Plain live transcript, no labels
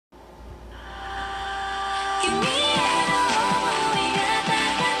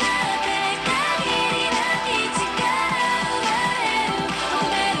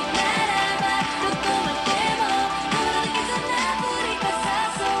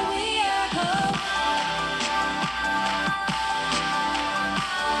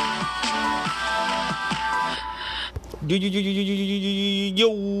Yo,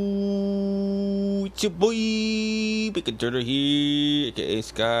 it's your boy Baker Turtle here, aka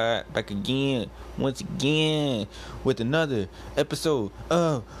Scott, back again, once again, with another episode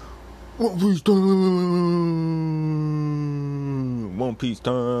of One Piece Time. One Piece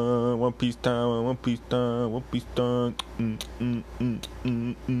Time, One Piece Time, One Piece Time, One Piece Time.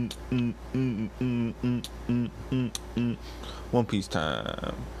 One Piece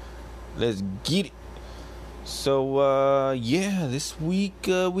Time. Let's get it. So, this week,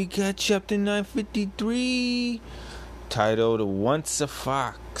 we got chapter 953, titled Once a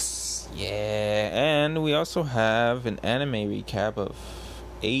Fox. Yeah, and we also have an anime recap of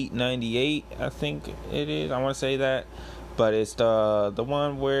 898, I think it is. I want to say that, but it's the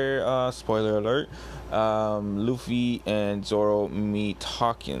one where, spoiler alert, Luffy and Zoro meet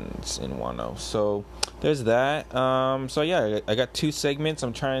Hawkins in Wano. So there's that. So yeah, I got two segments.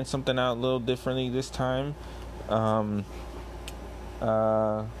 I'm trying something out a little differently this time.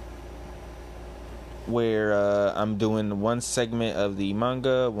 Where I'm doing one segment of the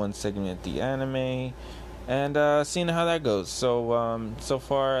manga, one segment of the anime, and seeing how that goes. So so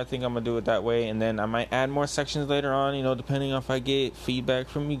far I think I'm gonna do it that way, and then I might add more sections later on, depending on if I get feedback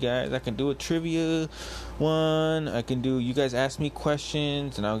from you guys. I can do a trivia one, I can do, you guys ask me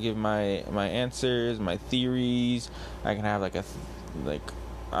questions and I'll give my answers, my theories. I can have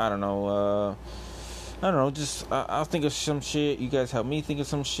I'll think of some shit, you guys help me think of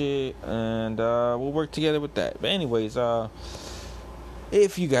some shit, and we'll work together with that. But anyways,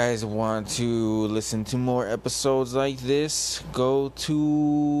 if you guys want to listen to more episodes like this, go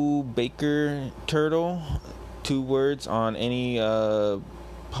to Baker Turtle, 2 words, on any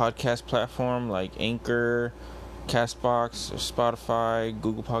podcast platform like Anchor, Castbox, or Spotify,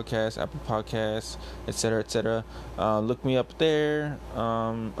 Google Podcasts, Apple Podcasts, etc., etc. Look me up there.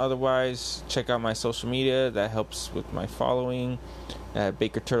 Otherwise, check out my social media. That helps with my following at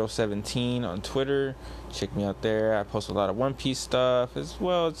Baker Turtle 17 on Twitter. Check me out there. I post a lot of One Piece stuff as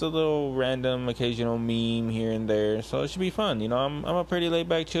well. It's a little random, occasional meme here and there, so it should be fun. I'm a pretty laid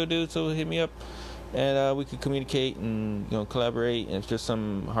back, chill dude. So hit me up, and we could communicate and collaborate. And if there's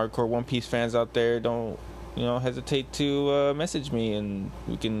some hardcore One Piece fans out there, don't hesitate to message me, and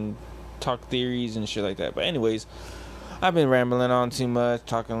we can talk theories and shit like that. But anyways, I've been rambling on too much,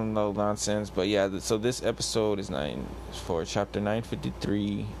 talking no nonsense. But yeah, so this episode is for chapter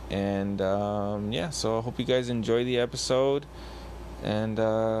 953, and so I hope you guys enjoy the episode, and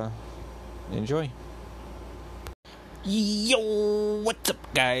enjoy. Yo, what's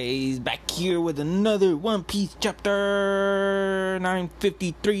up, guys? Back here with another One Piece chapter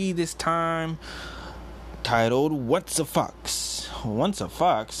 953 this time, titled What's a Fox? Once a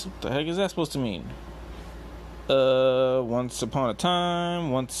Fox? What the heck is that supposed to mean? Once upon a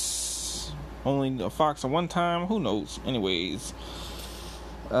time, once only a fox at one time, who knows? Anyways,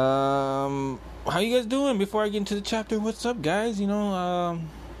 how you guys doing before I get into the chapter? What's up, guys? Been a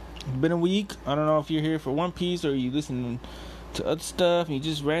week. I don't know if you're here for One Piece or you listen to other stuff and you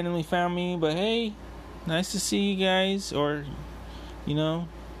just randomly found me, but hey, nice to see you guys, or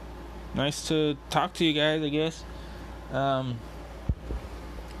nice to talk to you guys, I guess.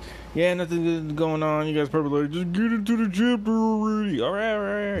 Yeah, nothing going on. You guys probably like, just get into the chapter already.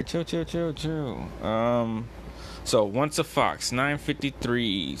 Alright. Chill. So, Once a Fox,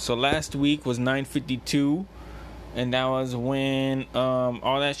 953. So, last week was 952. And that was when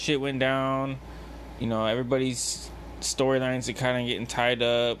all that shit went down. Everybody's storylines are kind of getting tied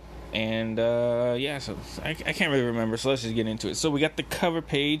up. And, so I can't really remember. So, let's just get into it. So, we got the cover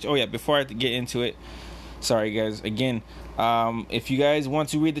page. Oh, yeah, before I get into it. Sorry, guys. Again, if you guys want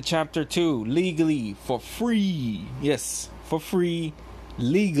to read the chapter 2 legally for free, yes, for free,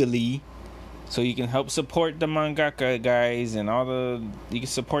 legally, so you can help support the mangaka guys and you can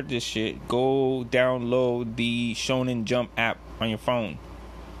support this shit, go download the Shonen Jump app on your phone,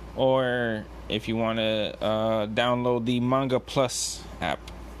 or if you want to download the Manga Plus app,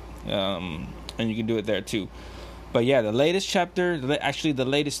 and you can do it there too. But yeah, the latest chapter, actually the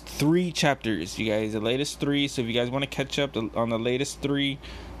latest 3 chapters, you guys, the latest 3. So if you guys want to catch up on the latest 3,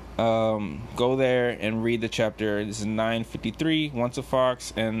 go there and read the chapter. This is 953, Once a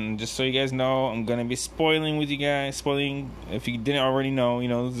Fox. And just so you guys know, I'm going to be spoiling if you didn't already know,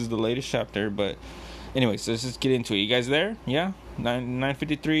 this is the latest chapter. But anyway, so let's just get into it. You guys there? Yeah?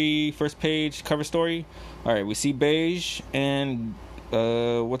 953, first page, cover story. All right, we see Beige and,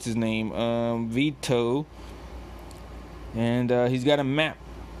 what's his name? Vito. And he's got a map,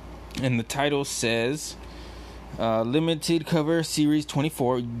 and the title says limited cover series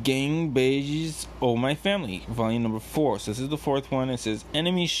 24, Gang Beige's Oh My Family, volume number 4. So this is the 4th one. It says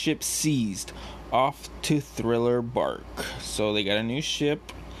enemy ship seized, off to Thriller Bark. So they got a new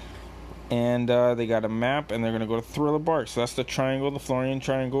ship, and they got a map, and they're gonna go to Thriller Bark. So that's the triangle, the Florian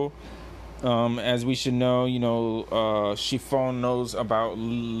Triangle. As we should know, Chiffon knows about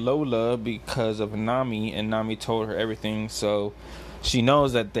Lola because of Nami, and Nami told her everything. So she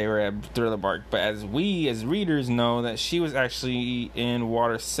knows that they were at Thriller Bark. But as we, as readers, know that she was actually in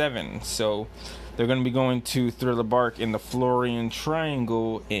Water 7. So they're going to be going to Thriller Bark in the Florian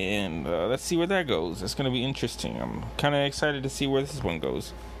Triangle, and let's see where that goes. It's going to be interesting. I'm kind of excited to see where this one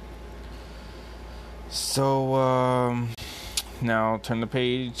goes. So, now turn the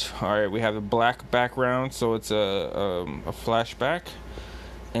page. Alright, we have a black background, so it's a flashback.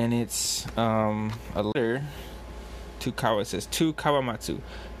 And it's a letter to Kawa. It says, to Kawamatsu,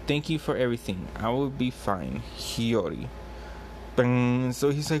 thank you for everything. I will be fine. Hiyori. Bang. So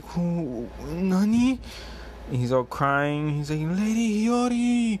he's like, oh, nani? And he's all crying. He's like, Lady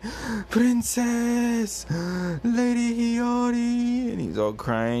Hiyori, princess, Lady Hiyori. And he's all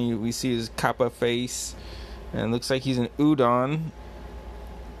crying. We see his kappa face, and it looks like he's an udon.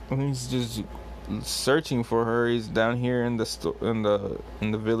 And he's just searching for her. He's down here in the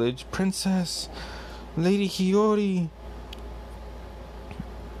village. Princess, Lady Hiyori,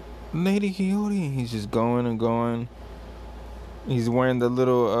 Lady Hiyori. He's just going and going. He's wearing the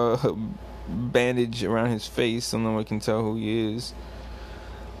little bandage around his face so no one can tell who he is.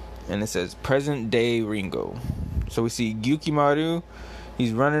 And it says, present day Ringo. So we see Gyukimaru.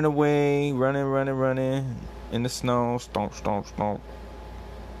 He's running away, running in the snow. Stomp, stomp, stomp.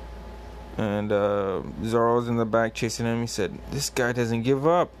 And Zoro's in the back chasing him. He said, this guy doesn't give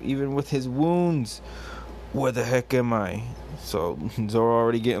up, even with his wounds. Where the heck am I? So Zoro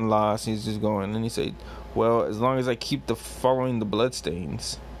already getting lost. He's just going. And he said, well, as long as I keep following the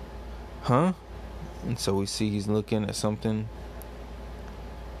bloodstains. Huh? And so we see he's looking at something.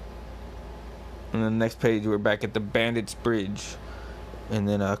 And the next page, we're back at the Bandits Bridge. And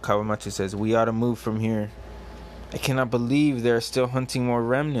then Kawamatsu says, we ought to move from here. I cannot believe they're still hunting more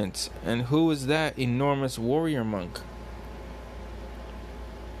remnants. And who is that enormous warrior monk?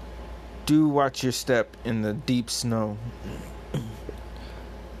 Do watch your step in the deep snow.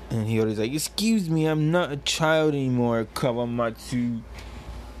 And Hiyori's like, excuse me, I'm not a child anymore, Kawamatsu.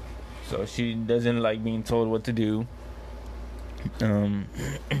 So she doesn't like being told what to do. And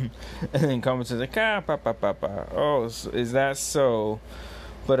then Kawamatsu's like, papa. Oh, is that so?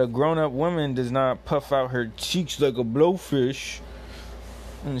 But a grown-up woman does not puff out her cheeks like a blowfish.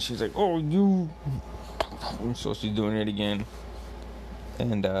 And she's like, oh, you. And so she's doing it again.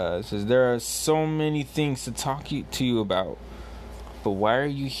 And it says, there are so many things to talk to you about. But why are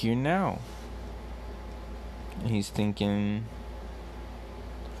you here now? And he's thinking.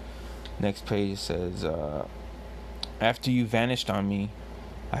 Next page says, after you vanished on me,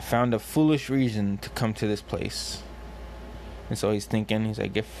 I found a foolish reason to come to this place. And so he's thinking, he's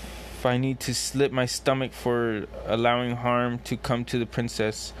like, if I need to slit my stomach for allowing harm to come to the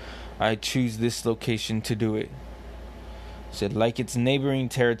princess, I choose this location to do it. He said, like its neighboring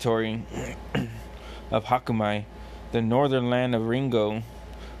territory of Hakumai, the northern land of Ringo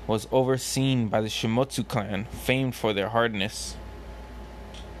was overseen by the Shimotsu clan, famed for their hardness.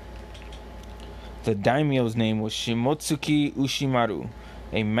 The daimyo's name was Shimotsuki Ushimaru,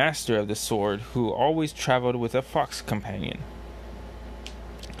 a master of the sword who always traveled with a fox companion.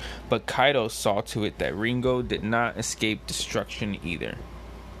 But Kaido saw to it that Ringo did not escape destruction either.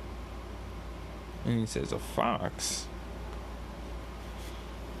 And he says, a fox?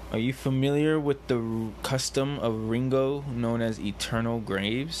 Are you familiar with the custom of Ringo known as eternal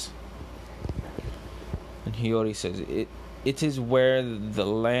graves? And Hiyori says, It is where the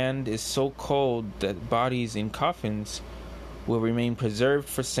land is so cold that bodies in coffins will remain preserved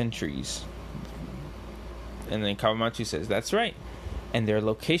for centuries. And then Kawamatsu says, that's right. And their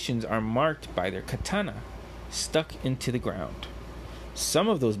locations are marked by their katana, stuck into the ground. Some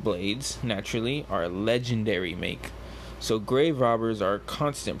of those blades, naturally, are legendary make, so grave robbers are a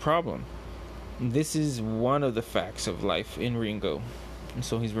constant problem. This is one of the facts of life in Ringo. And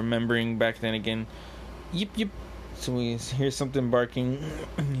so he's remembering back then again. Yip, yip. So we hear something barking.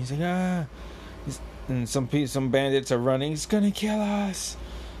 He's like, and some bandits are running. He's gonna kill us.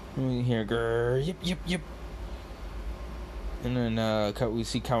 And we hear, grrr, yip, yip, yip. And then we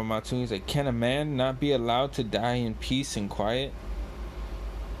see Kawamatsu. He's like, can a man not be allowed to die in peace and quiet?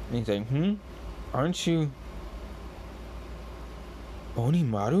 And he's like, aren't you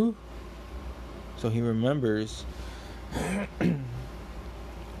Onimaru? So he remembers.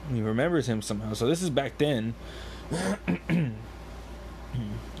 He remembers him somehow. So this is back then.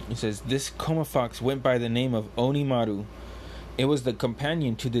 He says, this Coma Fox went by the name of Onimaru, It was the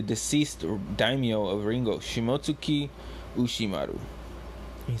companion to the deceased daimyo of Ringo, Shimotsuki Ushimaru.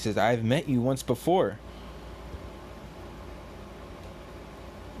 He says, I've met you once before.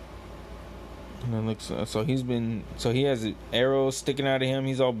 And then looks, so he has an arrow sticking out of him.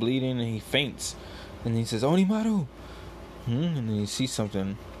 He's all bleeding and he faints. And he says, Onimaru. And then you see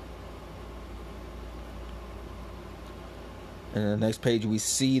something. And the next page we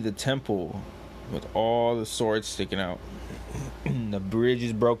see the temple with all the swords sticking out. The bridge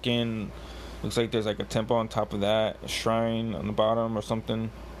is broken. Looks like there's like a temple on top of that, a shrine on the bottom or something.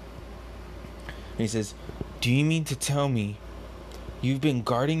 And he says, do you mean to tell me you've been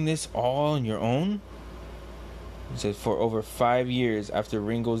guarding this all on your own? He says, for over 5 years after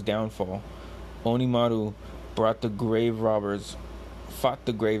Ringo's downfall, Onimaru fought the grave robbers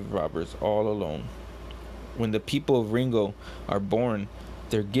all alone. When the people of Ringo are born,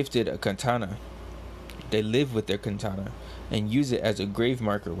 they're gifted a katana. They live with their katana and use it as a grave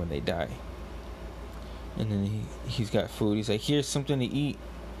marker when they die. And then he's got food. He's like, here's something to eat.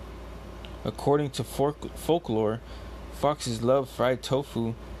 According to folklore, foxes love fried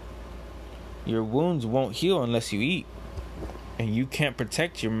tofu. Your wounds won't heal unless you eat. And you can't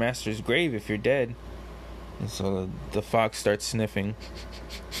protect your master's grave if you're dead. And so the fox starts sniffing.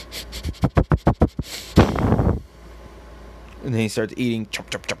 And then he starts eating. Chop,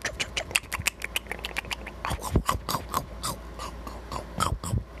 chop, chop, chop, chop.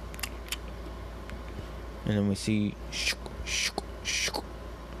 And then we see,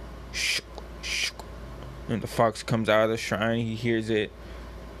 and the fox comes out of the shrine. He hears it.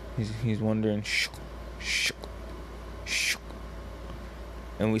 He's wondering,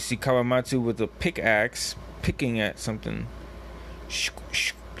 and we see Kawamatsu with a pickaxe picking at something.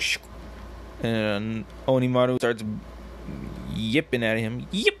 And Onimaru starts yipping at him.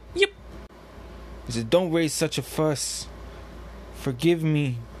 Yip, yip. He says, don't raise such a fuss. Forgive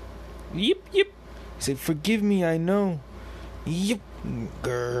me. Yip, yip. He said, forgive me, I know. Yip.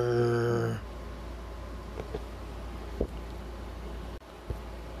 Grrr.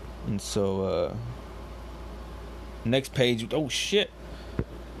 And so, next page. Oh, shit.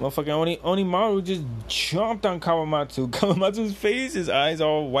 Motherfucking Onimaru just chomped on Kawamatsu. Kawamatsu's face, his eyes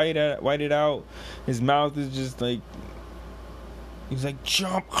all whited out. His mouth is just like... He's like,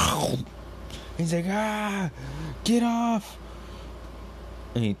 jump. He's like, get off.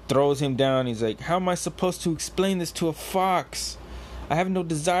 And he throws him down. He's like, how am I supposed to explain this to a fox? I have no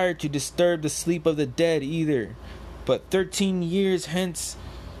desire to disturb the sleep of the dead either. But 13 years hence,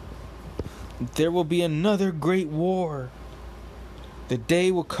 there will be another great war. The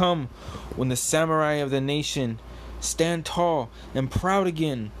day will come when the samurai of the nation stand tall and proud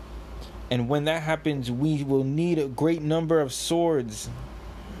again. And when that happens, we will need a great number of swords.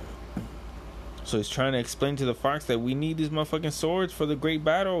 So he's trying to explain to the fox that we need these motherfucking swords for the great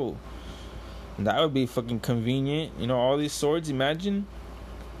battle. And that would be fucking convenient. You know, all these swords, imagine.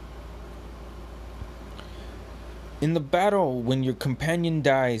 In the battle, when your companion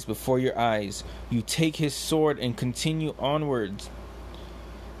dies before your eyes, you take his sword and continue onwards.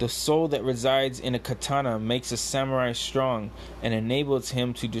 The soul that resides in a katana makes a samurai strong and enables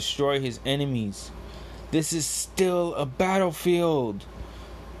him to destroy his enemies. This is still a battlefield.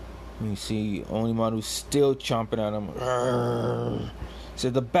 You see Onimaru still chomping at him.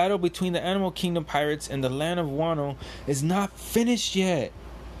 So the battle between the Animal Kingdom pirates and the land of Wano is not finished yet.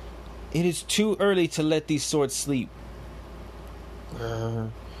 It is too early to let these swords sleep.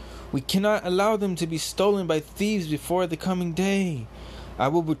 We cannot allow them to be stolen by thieves before the coming day. I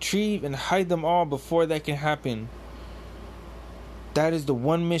will retrieve and hide them all before that can happen. That is the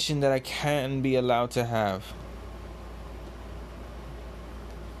one mission that I can be allowed to have.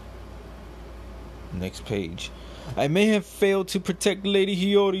 Next page. I may have failed to protect Lady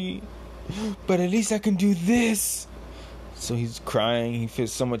Hiyori, but at least I can do this. So he's crying. He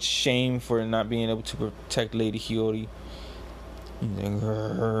feels so much shame for not being able to protect Lady Hiyori.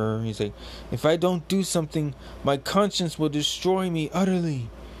 He's like, if I don't do something, my conscience will destroy me utterly.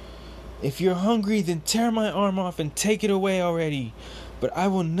 If you're hungry, then tear my arm off and take it away already. But I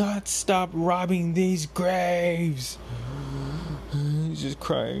will not stop robbing these graves. He's just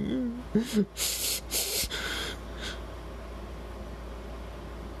crying.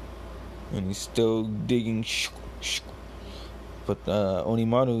 And he's still digging. But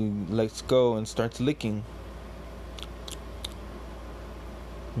Onimaru lets go and starts licking.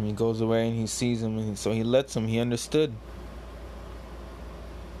 And he goes away and he sees him, and so he lets him. He understood.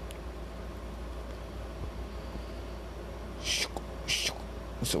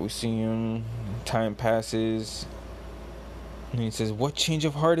 So we see him. Time passes. And he says, what change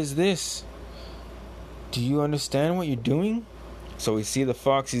of heart is this? Do you understand what you're doing? So we see the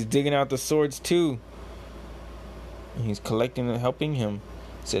fox. He's digging out the swords too. And he's collecting and helping him.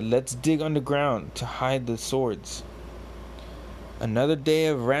 He said, let's dig underground to hide the swords. Another day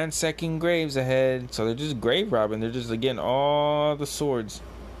of ransacking graves ahead. So they're just grave robbing. They're just getting all the swords.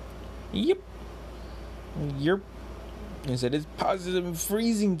 Yep. He said, it's positive and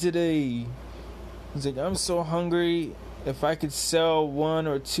freezing today. He's like, I'm so hungry. If I could sell 1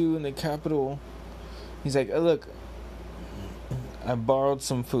 or 2 in the capital. He's like, look, I borrowed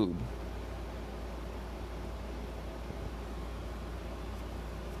some food.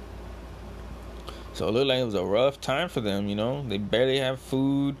 So it looked like it was a rough time for them, you know. They barely have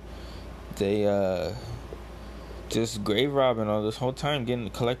food. They just grave robbing all this whole time,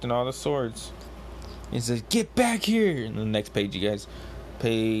 collecting all the swords. He says, get back here. And the next page, you guys.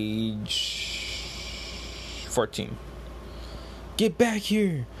 Page 14. Get back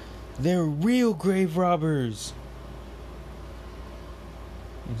here. They're real grave robbers.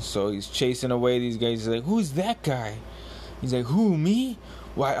 And so he's chasing away these guys. He's like, who's that guy? He's like, who, me?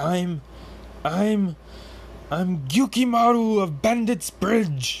 Why, I'm Gyukimaru of Bandit's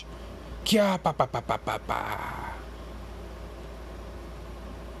Bridge. Kya pa pa pa pa pa pa.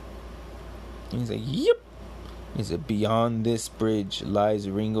 He's like, yep. He said, beyond this bridge lies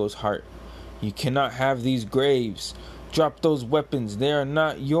Ringo's heart. You cannot have these graves. Drop those weapons. They are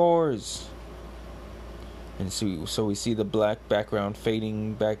not yours. And so we see the black background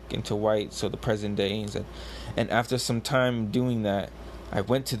fading back into white. So the present day. He said, and after some time doing that, I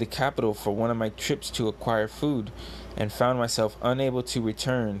went to the capital for one of my trips to acquire food and found myself unable to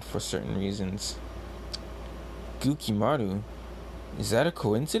return for certain reasons. Gyukimaru? Is that a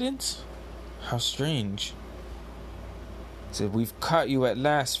coincidence? How strange. He said, we've caught you at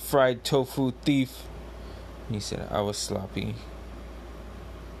last, fried tofu thief. He said, I was sloppy.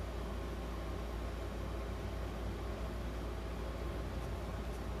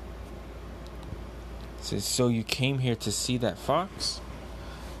 He said, so you came here to see that fox?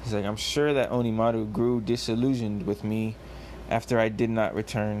 He's like, I'm sure that Onimaru grew disillusioned with me after I did not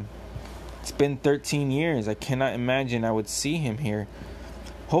return. It's been 13 years. I cannot imagine I would see him here.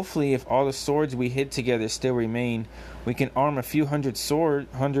 Hopefully, if all the swords we hid together still remain, we can arm a few hundred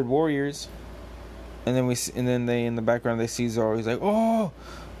warriors. And then they in the background they see Zoro. He's like, oh,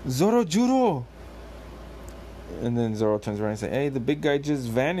 Zoro Juro. And then Zoro turns around and says, hey, the big guy just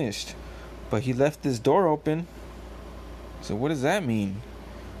vanished, but he left this door open. So what does that mean?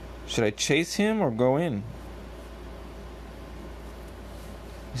 Should I chase him or go in?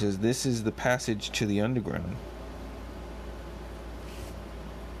 He says, this is the passage to the underground.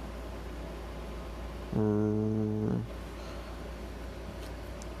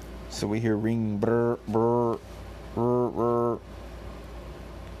 So we hear ring, brr, brr, brr, brr.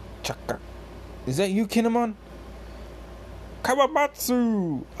 Chaka. Is that you, Kinemon?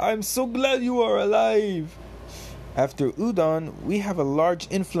 Kawamatsu! I'm so glad you are alive! After Udon, we have a large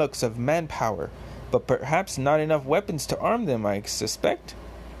influx of manpower, but perhaps not enough weapons to arm them, I suspect.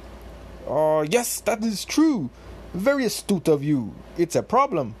 Oh, yes, that is true. Very astute of you. It's a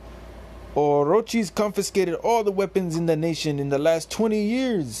problem. Orochi's confiscated all the weapons in the nation in the last 20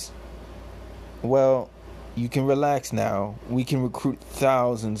 years. Well, you can relax now. We can recruit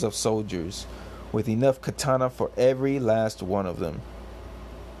thousands of soldiers with enough katana for every last one of them.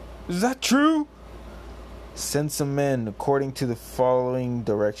 Is that true? Send some men according to the following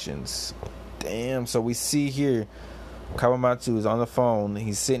directions. Damn, so we see here Kawamatsu is on the phone.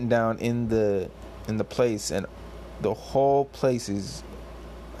 He's sitting down in the place, and the whole place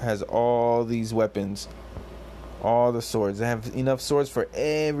has all these weapons, all the swords. They have enough swords for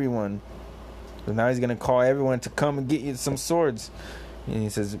everyone. So now he's gonna call everyone to come and get you some swords. And he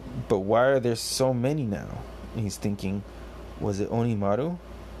says, but why are there so many now? And he's thinking, was it Onimaru? And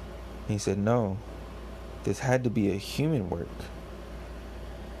he said, no, this had to be a human work.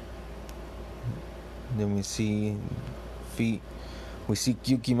 And then we see feet. We see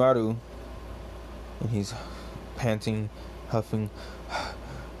Gyukimaru, and he's panting, huffing.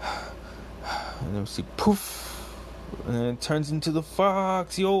 And then we see poof, and then it turns into the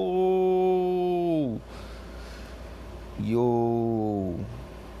fox. Yo.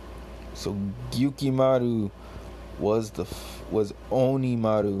 So Gyukimaru was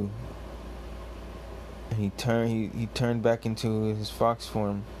Onimaru, and he turned back into his fox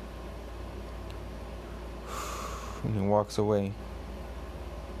form, and he walks away.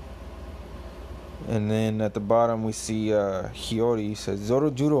 And then at the bottom we see Hiyori says,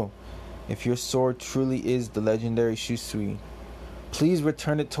 Zoro Juro, if your sword truly is the legendary Shusui, please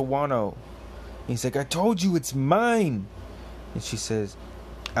return it to Wano. And he's like, I told you it's mine. And she says,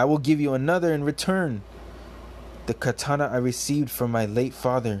 I will give you another in return. the katana I received from my late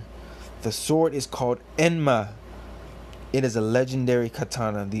father. The sword is called Enma. It is a legendary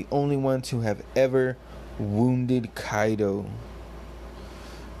katana, the only one to have ever wounded Kaido.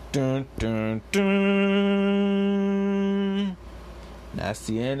 Dun, dun, dun. That's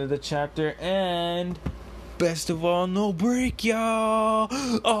the end of the chapter, and best of all, no break, y'all.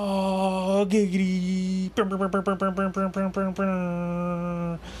 Oh, giggity.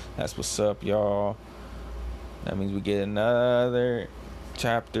 That's what's up, y'all. That means we get another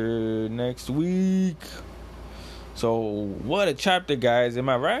chapter next week. So, what a chapter, guys. Am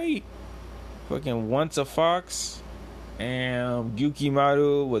I right? Fucking Once a Fox. And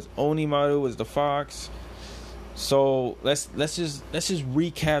Yukimaru was Onimaru was the fox. So, let's just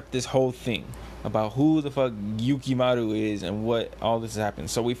recap this whole thing about who the fuck Yukimaru is and what all this has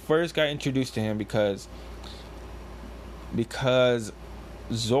happened. So, we first got introduced to him because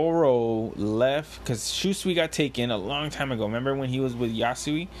Zoro left, because Shusui got taken a long time ago. Remember when he was with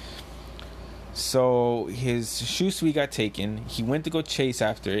Yasui? So his Shusui got taken. He went to go chase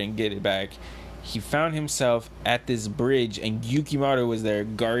after it and get it back. He found himself at this bridge, and Yukimaru was there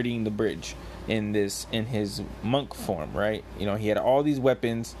guarding the bridge in his monk form, right? You know, he had all these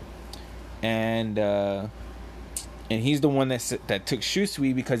weapons, and he's the one that took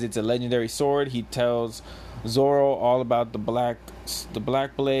Shusui because it's a legendary sword. He tells Zoro all about the black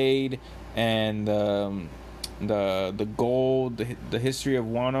blade and the gold, the history of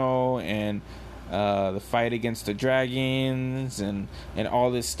Wano, and the fight against the dragons and all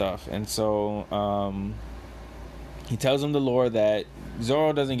this stuff. And so he tells him the lore that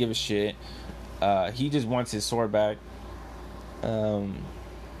Zoro doesn't give a shit. He just wants his sword back. And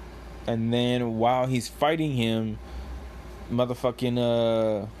then while he's fighting him,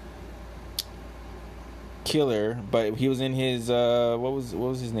 motherfucking killer, but he was in his what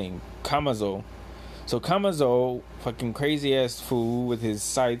was his name? Kamazo. So Kamazo, fucking crazy ass fool with his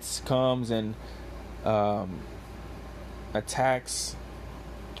sights, comes and attacks.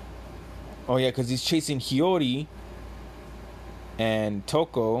 Oh yeah, because he's chasing Hiyori and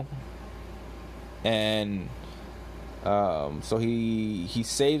Toko, and so he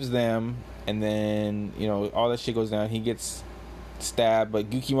saves them, and then you know all that shit goes down. He gets stabbed, but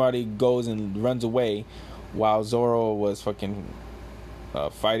Yukimaru goes and runs away while Zoro was fucking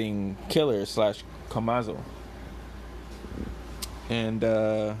fighting Killer / Kamazo. And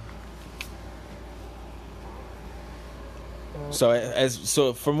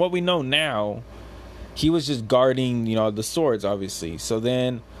so from what we know now, he was just guarding, you know, the swords, obviously. So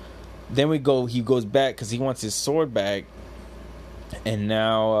then he goes back because he wants his sword back, and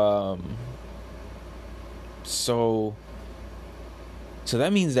now so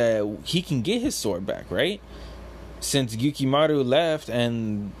that means that he can get his sword back, right? Since Yukimaru left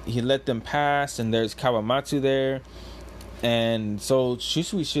and he let them pass, and there's Kawamatsu there, and so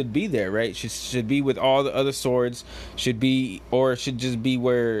Shusui should be there, right? Should be with all the other swords. Should just be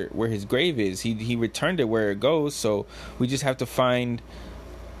where his grave is. He returned it where it goes. So we just have to find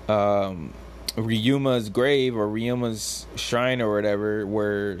Ryuma's grave or Ryuma's shrine or whatever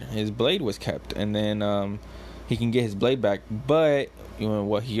where his blade was kept, and then he can get his blade back. But you know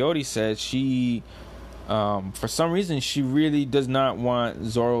what Hiyori said, she for some reason she really does not want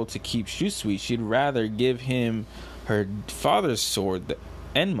Zoro to keep Shusui. She'd rather give him her father's sword, the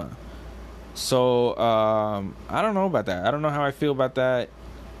Enma. So I don't know about that. I don't know how I feel about that.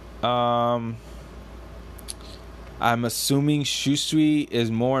 I'm assuming Shusui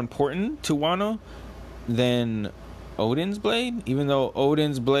is more important to Wano than Odin's blade, even though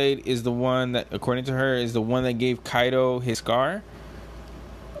Odin's blade is the one that, according to her, is the one that gave Kaido his scar.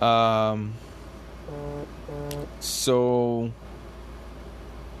 So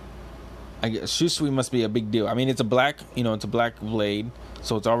I guess Shusui must be a big deal. I mean, it's a black blade,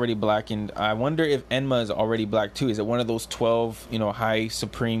 so it's already blackened. I wonder if Enma is already black too. Is it one of those 12, high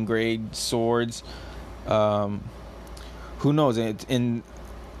supreme grade swords? Who knows? And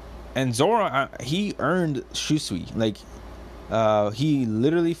Zoro, he earned Shusui. Like, he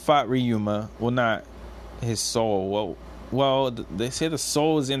literally fought Ryuma. Well, not his soul. Well, they say the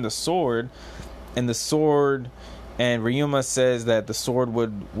soul is in the sword, and Ryuma says that the sword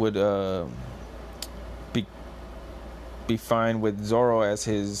would be fine with Zoro as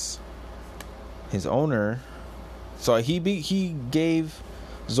his owner. So he gave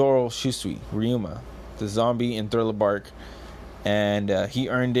Zoro Shusui, Ryuma, the zombie in Thriller Bark, and he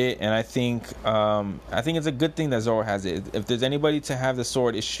earned it. And I think it's a good thing that Zoro has it. If there's anybody to have the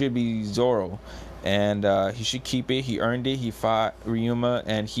sword, it should be Zoro, and he should keep it. He earned it. He fought Ryuma,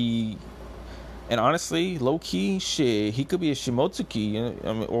 and honestly, low key, shit, he could be a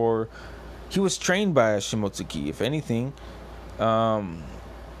Shimotsuki, or he was trained by Shimotsuki. If anything,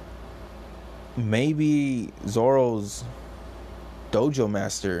 maybe Zoro's dojo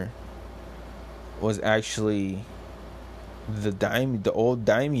master was actually the old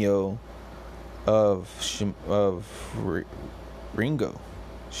daimyo of Ringo,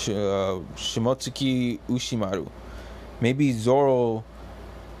 Shimotsuki Ushimaru. Maybe Zoro,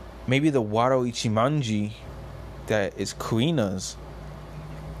 maybe the Wado Ichimonji that is Kuina's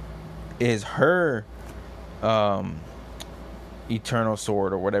is her eternal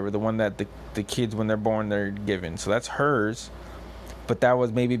sword or whatever, the one that the kids when they're born they're given. So that's hers, but that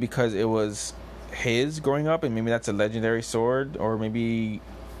was maybe because it was his growing up, and maybe that's a legendary sword, or maybe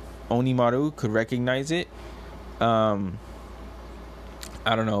Onimaru could recognize it. I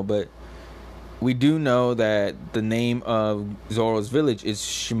don't know, but we do know that the name of Zoro's village is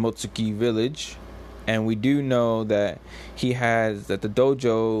Shimotsuki Village, and we do know that that the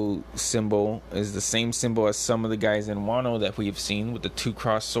dojo symbol is the same symbol as some of the guys in Wano that we have seen with the 2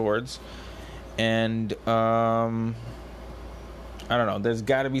 crossed swords. And I don't know. There's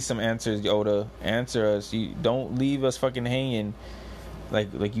got to be some answers, Oda. Answer us. You don't leave us fucking hanging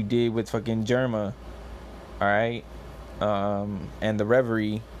like you did with fucking Germa. All right. And the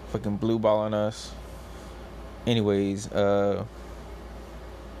Reverie fucking blue ball on us. Anyways,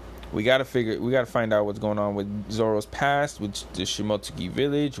 we gotta find out what's going on with Zoro's past, with the Shimotsuki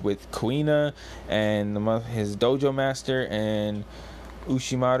village, with Kuina and his dojo master, and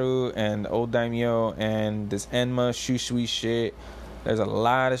Ushimaru and Old Daimyo, and this Enma Shushui shit. There's a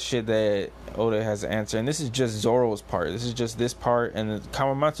lot of shit that Oda has to answer, and this is just Zoro's part. This is just this part, and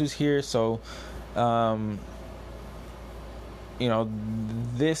Kawamatsu's here, so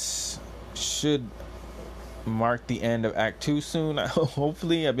this should mark the end of Act 2 soon.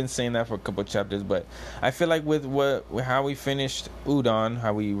 Hopefully. I've been saying that for a couple of chapters, but I feel like with how we finished Udon,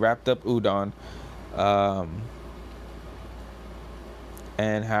 how we wrapped up Udon,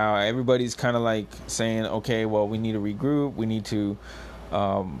 and how everybody's kind of like saying, okay, well, we need to regroup, we need to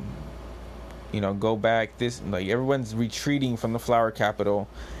go back, this, like, everyone's retreating from the flower capital,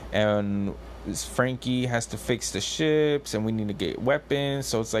 and Frankie has to fix the ships, and we need to get weapons.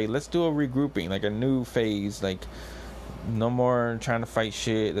 So it's like, let's do a regrouping, like a new phase. Like, no more trying to fight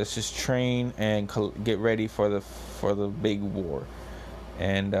shit. Let's just train and get ready for the big war.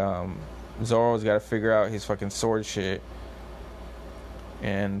 And Zoro's got to figure out his fucking sword shit.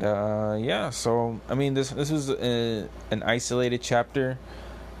 And so I mean, this was an isolated chapter.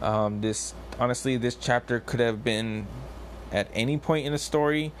 This chapter could have been at any point in the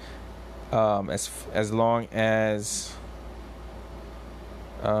story. As long as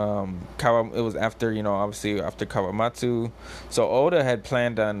it was after, obviously after Kawamatsu. So Oda had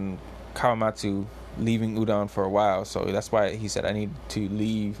planned on Kawamatsu leaving Udon for a while, so that's why he said, I need to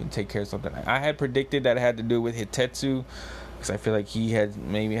leave and take care of something. I had predicted that it had to do with Hitetsu, because I feel like he had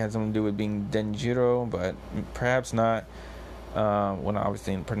something to do with being Denjiro, but perhaps not.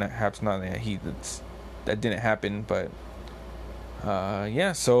 Obviously perhaps not. That didn't happen, but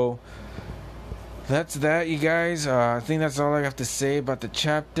so that's that, you guys. I think that's all I have to say about the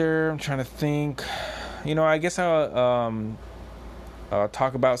chapter. I'm trying to think. I guess I'll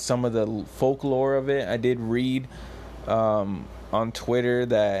talk about some of the folklore of it. I did read on Twitter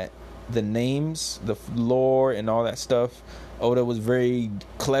that the names, the lore, and all that stuff, Oda was very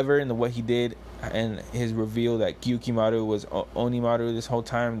clever in what he did, and his reveal that Gyukimaru was Onimaru this whole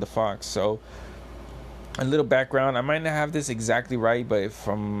time, the fox. So, a little background. I might not have this exactly right, but if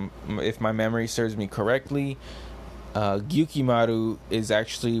my memory serves me correctly, Gyukimaru is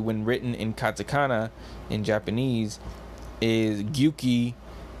actually, when written in katakana in Japanese, Gyuki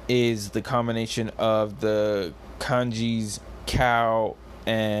is the combination of the kanjis cow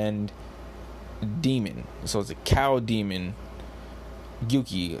and demon. So it's a cow demon.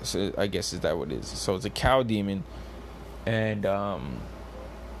 Gyuki, so I guess is that what it is. So it's a cow demon, and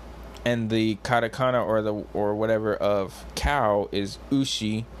the katakana or whatever of cow is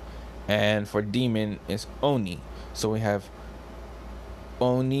Ushi, and for demon is Oni. So we have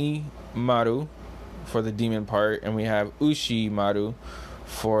Onimaru for the demon part, and we have Ushimaru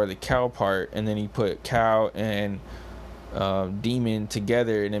for the cow part, and then you put cow and demon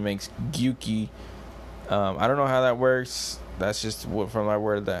together, and it makes Gyuki. I don't know how that works. That's just what I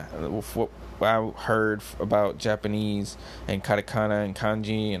heard about Japanese and katakana and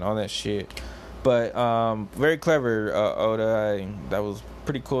kanji and all that shit. But very clever, Oda. That was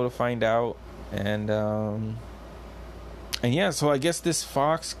pretty cool to find out. And yeah, so I guess this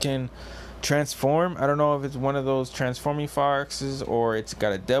fox can transform. I don't know if it's one of those transforming foxes or it's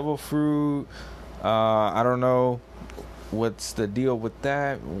got a devil fruit. I don't know. what's the deal with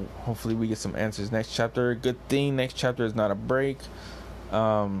that? Hopefully we get some answers next chapter. Good thing next chapter is not a break.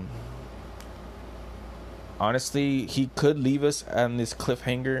 Honestly, he could leave us on this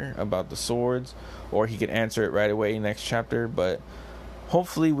cliffhanger about the swords, or he could answer it right away next chapter, but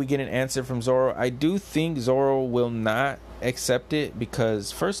hopefully we get an answer from Zoro. I do think Zoro will not accept it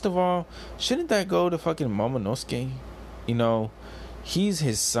because, first of all, shouldn't that go to fucking Momonosuke? You know, he's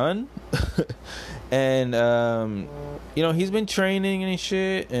his son. And you know, he's been training and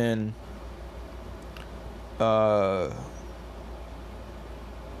shit, and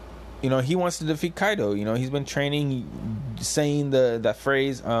you know, he wants to defeat Kaido. You know, he's been training, saying that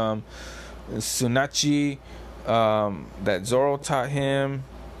phrase, Tsunachi, that Zoro taught him.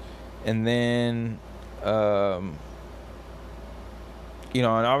 And then, you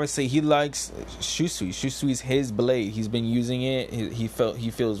know, and obviously he likes Shusui. Shusui's his blade. He's been using it. He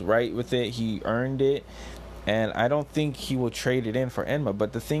feels right with it. He earned it. And I don't think he will trade it in for Enma.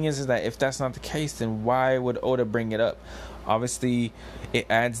 But the thing is that if that's not the case, then why would Oda bring it up? Obviously, it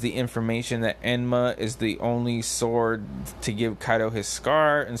adds the information that Enma is the only sword to give Kaido his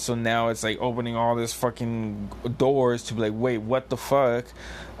scar. And so now it's like opening all this fucking doors to be like, wait, what the fuck?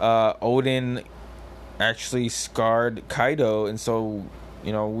 Oden actually scarred Kaido. And so,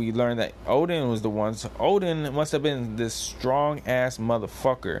 you know, we learned that Oden was the one. So Oden must have been this strong-ass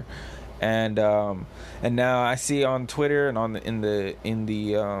motherfucker. And now I see on Twitter and in the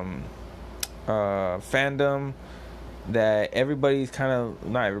fandom that everybody's kind of,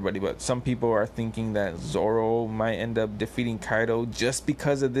 not everybody, but some people are thinking that Zoro might end up defeating Kaido just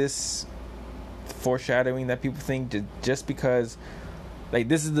because of this foreshadowing that people think, just because, like,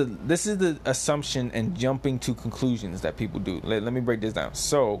 this is the assumption and jumping to conclusions that people do. Let me break this down.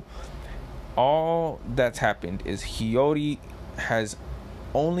 So all that's happened is Hiyori has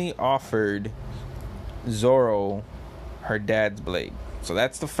only offered Zoro her dad's blade. So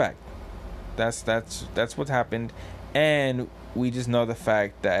that's the fact. That's what happened. And we just know the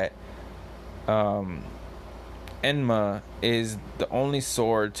fact that Enma is the only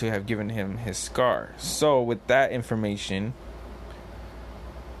sword to have given him his scar. So with that information,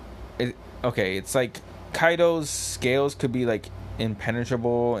 it's like Kaido's scales could be like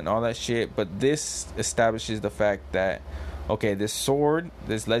impenetrable and all that shit, but this establishes the fact that, okay, this sword,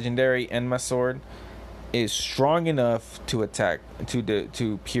 this legendary Enma sword, is strong enough to attack,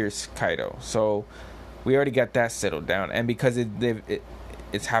 to pierce Kaido. So we already got that settled down. And because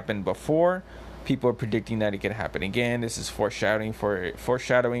it's happened before, people are predicting that it could happen again. This is foreshadowing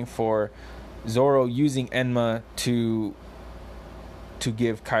for Zoro using Enma to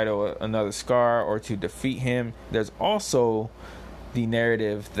give Kaido another scar or to defeat him. There's also the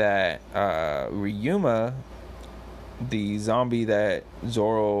narrative that Ryuma, the zombie that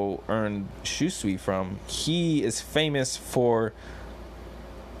Zoro earned Shusui from, he is famous for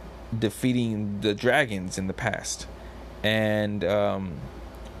defeating the dragons in the past. And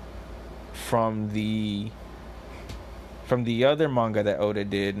from the other manga that Oda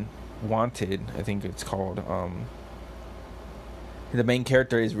did, Wanted, I think it's called, the main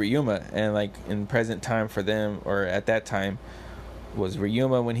character is Ryuma, and like in present time for them, or at that time, was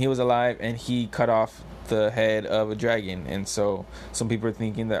Ryuma when he was alive, and he cut off the head of a dragon. And so some people are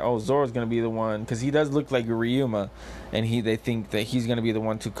thinking that, oh, Zoro's gonna be the one, because he does look like Ryuma, and they think that he's gonna be the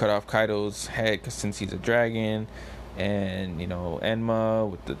one to cut off Kaido's head, since he's a dragon. And you know, Enma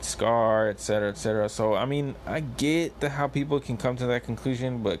with the scar, etc., etc. So I mean, I get how people can come to that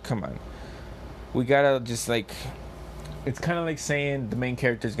conclusion, but come on, we gotta just, like, it's kind of like saying the main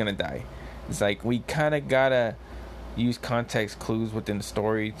character is gonna die. It's like we kind of gotta use context clues within the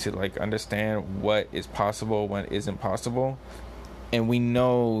story to, like, understand what is possible, what isn't possible. And we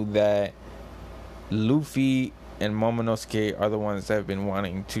know that Luffy and Momonosuke are the ones that have been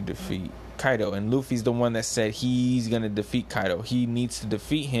wanting to defeat Kaido, and Luffy's the one that said he's gonna defeat Kaido. He needs to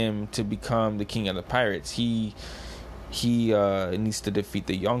defeat him to become the king of the pirates. He needs to defeat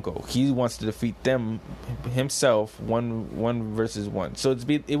the Yonko. He wants to defeat them himself, one versus one. So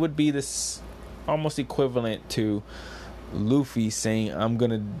it would be this almost equivalent to Luffy saying, I'm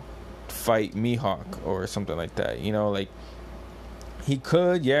gonna fight Mihawk or something like that. You know, like, he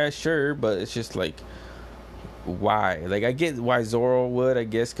could, yeah, sure, but it's just like, why? Like, I get why Zoro would, I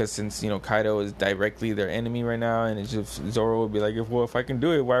guess, because since, you know, Kaido is directly their enemy right now, and it's just, Zoro would be like, if I can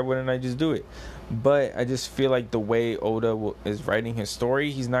do it, why wouldn't I just do it? But I just feel like the way Oda is writing his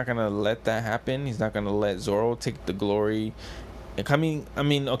story, he's not gonna let that happen. He's not gonna let Zoro take the glory. I mean,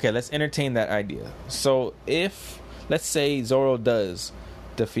 okay, let's entertain that idea. So if, let's say, Zoro does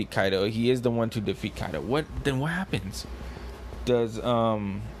defeat Kaido, he is the one to defeat Kaido, what happens? Does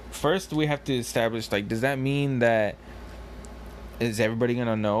first we have to establish, like, does that mean that is everybody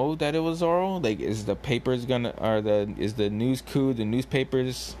gonna know that it was Zoro? Like, is the papers gonna, or is the news crew, the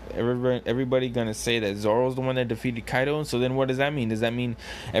newspapers, everybody gonna say that Zoro's the one that defeated Kaido? So then, what does that mean? Does that mean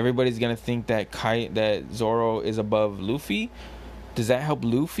everybody's gonna think that that Zoro is above Luffy? Does that help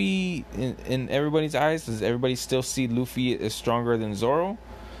Luffy in everybody's eyes? Does everybody still see Luffy as stronger than Zoro?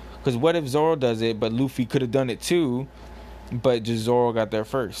 Because what if Zoro does it, but Luffy could have done it too, but just Zoro got there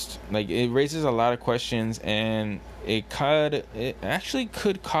first? Like, it raises a lot of questions, and it actually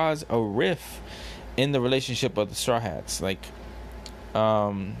could cause a rift in the relationship of the Straw Hats. Like,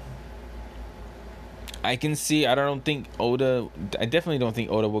 I can see, I definitely don't think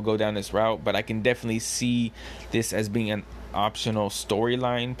Oda will go down this route, but I can definitely see this as being an optional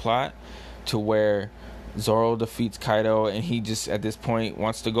storyline plot, to where Zoro defeats Kaido, and he just at this point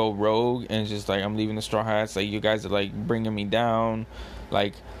wants to go rogue and just like, I'm leaving the Straw Hats, like, you guys are like bringing me down,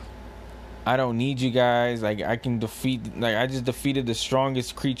 like, I don't need you guys, like, I just defeated the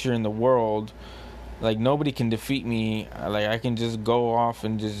strongest creature in the world, like, nobody can defeat me, like, I can just go off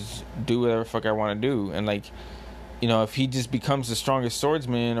and just do whatever the fuck I want to do. And like, you know, if he just becomes the strongest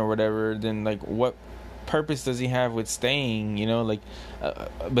swordsman or whatever, then like, what purpose does he have with staying, you know? Like,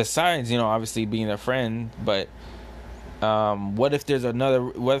 besides, you know, obviously being their friend. But what if there's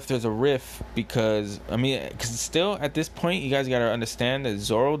a rift? Because I mean, because still at this point, you guys gotta understand that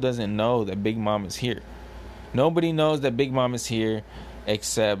Zoro doesn't know that Big Mom is here. Nobody knows that Big Mom is here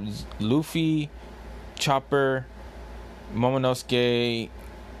except Luffy, Chopper, Momonosuke,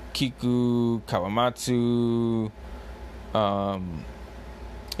 Kiku, Kawamatsu,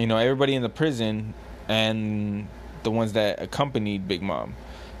 you know, everybody in the prison, and the ones that accompanied Big Mom.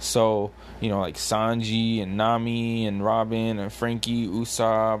 So, you know, like Sanji and Nami and Robin and Frankie,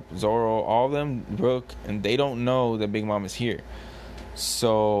 Usopp, Zoro, all of them, Rook, and they don't know that Big Mom is here.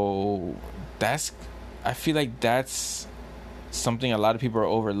 So I feel like that's something a lot of people are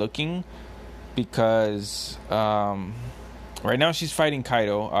overlooking, because right now she's fighting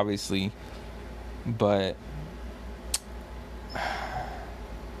Kaido, obviously, but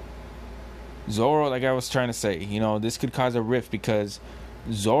Zoro, like I was trying to say, you know, this could cause a rift, because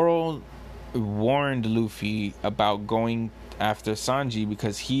Zoro warned Luffy about going after Sanji,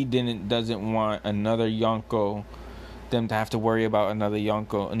 because he doesn't want another Yonko, them to have to worry about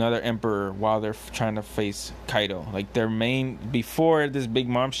another emperor while they're trying to face Kaido. Like, before this Big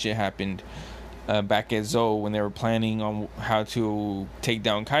Mom shit happened, back at Zou, when they were planning on how to take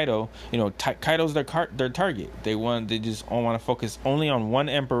down Kaido, you know, Kaido's their target. They just all want to focus only on one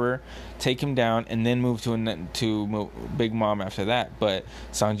emperor, take him down, and then move to Big Mom after that. But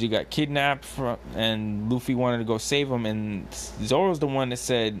Sanji got kidnapped and Luffy wanted to go save him, and Zoro's the one that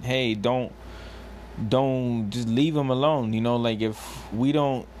said, hey, don't just leave him alone, you know, like, if we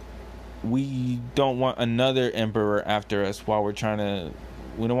don't want another emperor after us while we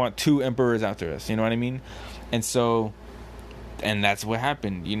don't want two emperors after us, you know what I mean? And that's what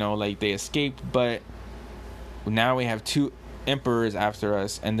happened, you know, like, they escaped, but now we have two emperors after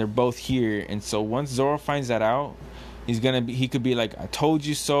us, and they're both here. And so once Zoro finds that out, he could be like, I told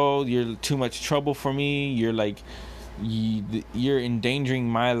you so, you're too much trouble for me, you're like, you're endangering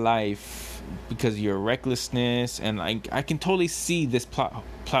my life because of your recklessness. And I can totally see this plot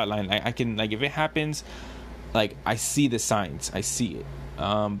line. I can, like, if it happens, like, I see the signs, I see it.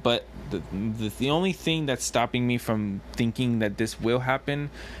 But the only thing that's stopping me from thinking that this will happen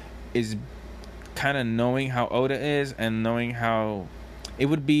is kind of knowing how Oda is, and knowing how it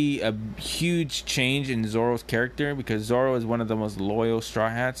would be a huge change in Zoro's character, because Zoro is one of the most loyal Straw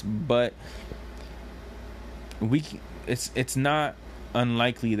Hats. But it's not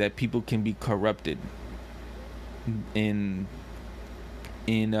unlikely that people can be corrupted in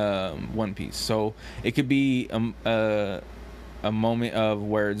One Piece. So it could be a moment of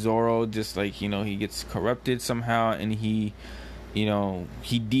where Zoro just, like, you know, he gets corrupted somehow, and he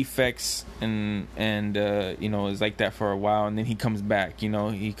defects and you know, is like that for a while, and then he comes back. You know,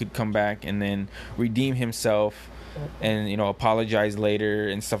 he could come back and then redeem himself, and, you know, apologize later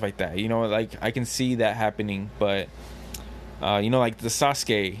and stuff like that. You know, like, I can see that happening. But you know, like the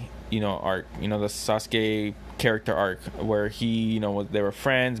Sasuke, you know, arc, you know, the Sasuke character arc, where he, you know, they were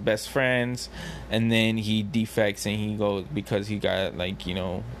best friends, and then he defects and he goes because he got, like, you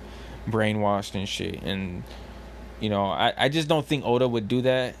know, brainwashed and shit. And, you know, I just don't think Oda would do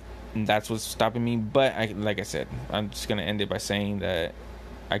that, and that's what's stopping me. But like I said, I'm just gonna end it by saying that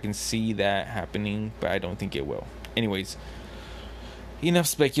I can see that happening, but I don't think it will. Anyways, enough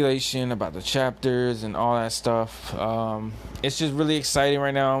speculation about the chapters and all that stuff. It's just really exciting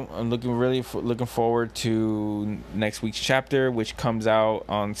right now. I'm looking forward to next week's chapter, which comes out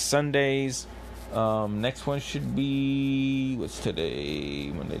on Sundays. Next one should be, what's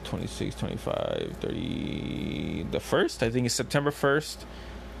today? Monday, 26, 25, 30. The 1st, I think it's September 1st.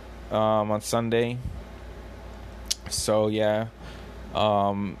 On Sunday. So yeah.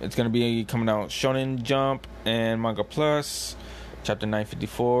 It's gonna be coming out Shonen Jump and Manga Plus, chapter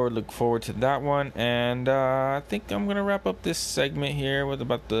 954. Look forward to that one. And I think I'm gonna wrap up this segment here with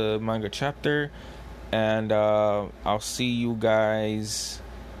about the manga chapter. And I'll see you guys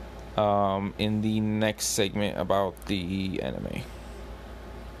in the next segment about the anime.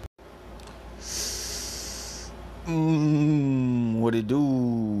 What it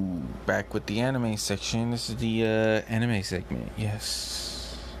do? Back with the anime section. This is the anime segment.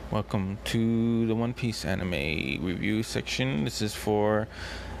 Yes. Welcome to the One Piece anime review section. This is for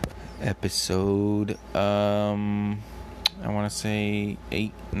episode I want to say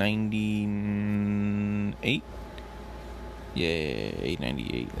 898. Yeah,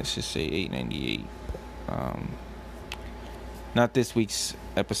 898. Let's just say 898. Not this week's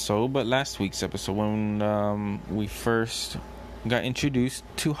episode, but last week's episode when we first got introduced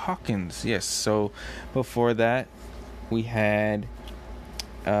to Hawkins. Yes, so before that, we had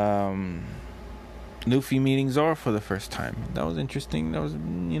Luffy meeting Zoro for the first time. That was interesting. That was,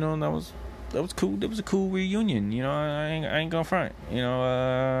 that was cool. That was a cool reunion. I ain't gonna front. It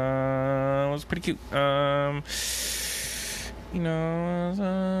was pretty cute. I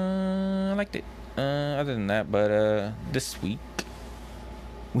liked it. Other than that, but this week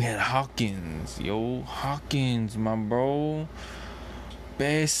we had Hawkins. Hawkins, my bro.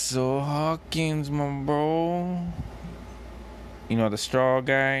 Beso Hawkins, my bro. The straw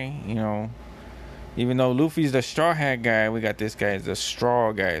guy. Even though Luffy's the straw hat guy, we got this guy as the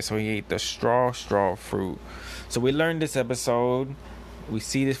straw guy. So he ate the straw fruit. So we learned this episode. We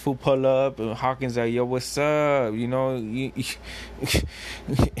see this fool pull up, and Hawkins like, yo, what's up? If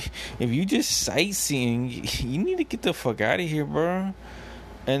you just sightseeing, you need to get the fuck out of here, bro.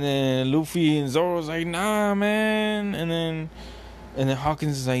 And then Luffy and Zoro's like, nah, man. And then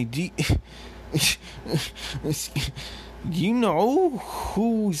Hawkins is like, do you know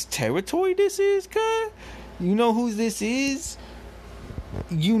whose territory this is, cuz? You know whose this is?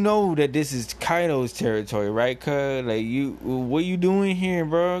 You know that this is Kaido's territory, right, cuz? Like, what you doing here,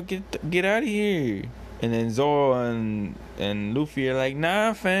 bro? Get out of here. And then Zoro and Luffy are like,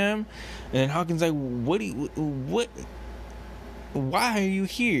 nah, fam. And then Hawkins like, what? Why are you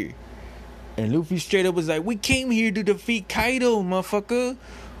here? And Luffy straight up was like, we came here to defeat Kaido, motherfucker.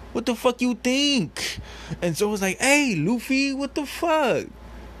 What the fuck you think? And Zoro's like, hey, Luffy, what the fuck?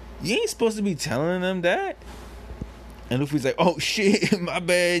 You ain't supposed to be telling them that. And Luffy's like, oh shit, my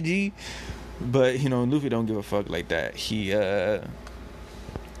bad, G. But Luffy don't give a fuck like that. He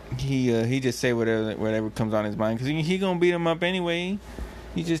just say whatever comes on his mind, because he gonna beat him up anyway.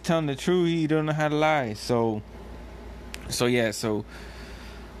 He just telling the truth. He don't know how to lie. So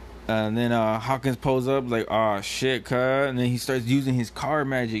and then Hawkins pulls up like, oh shit, cuz. And then he starts using his card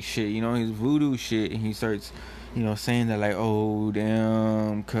magic shit, his voodoo shit, and he starts saying that like, oh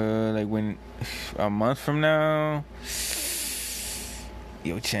damn, cuz, like, when a month from now,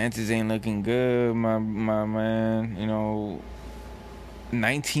 your chances ain't looking good, my man.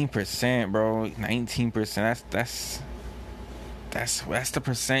 19%, bro. 19%. That's the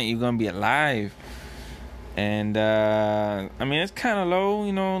percent you're gonna be alive. And it's kind of low,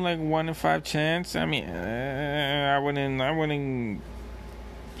 like 1 in 5 chance. I wouldn't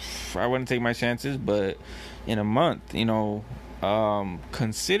take my chances, but in a month,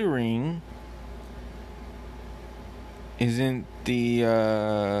 considering isn't the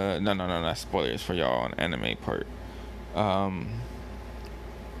no, not spoilers for y'all on anime part.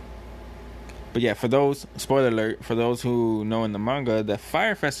 But yeah, spoiler alert, for those who know in the manga, the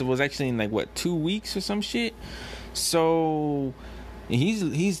Fire Festival is actually in 2 weeks or some shit. So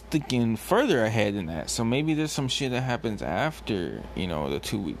he's thinking further ahead than that. So maybe there's some shit that happens after, the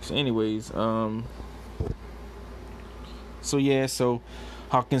 2 weeks. Anyways, so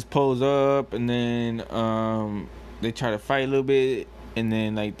Hawkins pulls up, and then they try to fight a little bit. And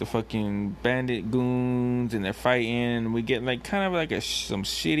then the fucking bandit goons, and they're fighting, and we get kind of some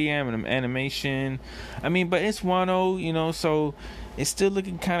shitty animation. But it's Wano, so it's still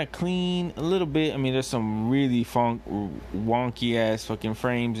looking kind of clean a little bit. There's some really wonky ass fucking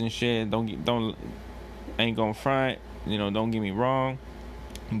frames and shit. Ain't gonna front, don't get me wrong,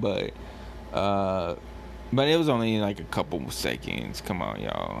 but it was only a couple seconds. Come on,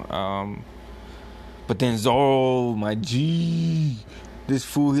 y'all. But then Zoro, my G, this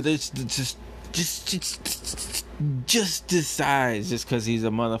fool, just decides, just because he's a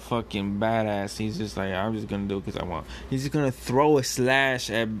motherfucking badass, he's just like, I'm just gonna do it because I want. He's just gonna throw a slash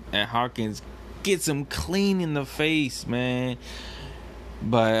at Hawkins gets him clean in the face, man.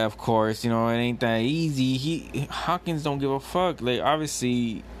 But of course, you know, it ain't that easy. Hawkins don't give a fuck. Like,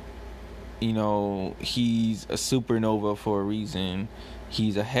 obviously, you know, he's a supernova for a reason.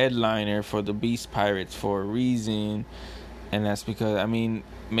 He's a headliner for the Beast Pirates for a reason. And that's because, I mean,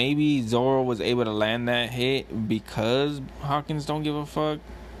 maybe Zoro was able to land that hit because Hawkins don't give a fuck.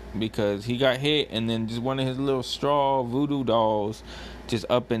 Because he got hit and then just one of his little straw voodoo dolls just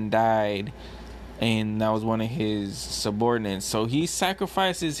up and died. And that was one of his subordinates. So he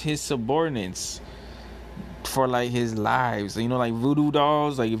sacrifices his subordinates for like his lives. You know, like voodoo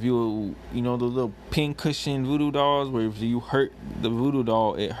dolls. Like if you know, the little pin cushion voodoo dolls where if you hurt the voodoo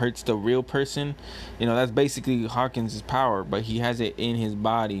doll, it hurts the real person. You know, that's basically Hawkins' power. But he has it in his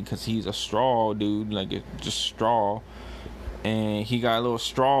body because he's a straw dude. Like it's just straw. And he got little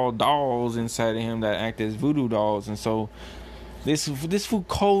straw dolls inside of him that act as voodoo dolls. And so This fool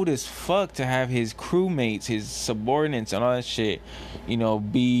cold as fuck to have his crewmates, his subordinates, and all that shit, you know,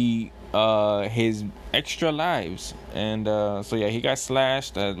 be his extra lives. And so yeah, he got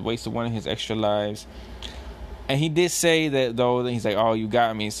slashed, wasted one of his extra lives. And he did say that though, that he's like, "Oh, you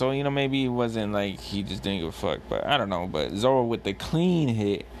got me." So you know, maybe it wasn't like he just didn't give a fuck, but I don't know. But Zoro with the clean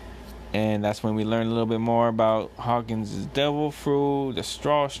hit, and that's when we learned a little bit more about Hawkins' devil fruit, the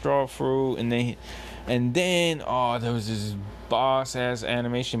straw fruit, and then oh, there was this boss ass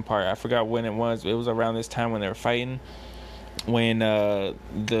animation part. I forgot when it was. It was around this time when they were fighting. When the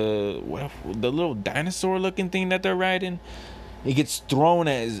little dinosaur looking thing that they're riding, it gets thrown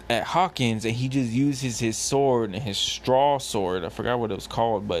at Hawkins, and he just uses his sword and his straw sword. I forgot what it was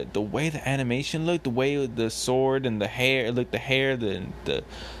called, but the way the animation looked, the way the sword and the hair, it looked, the hair, the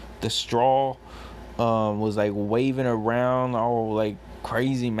straw was like waving around, all like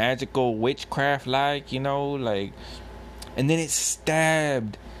crazy magical witchcraft like, you know, like. And then it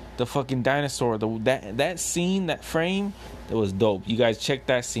stabbed the fucking dinosaur. That scene, that frame, it was dope. You guys check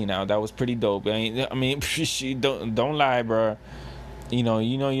that scene out. That was pretty dope. I mean, don't lie, bro. You know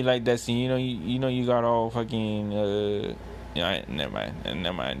you like that scene. You know you got all fucking.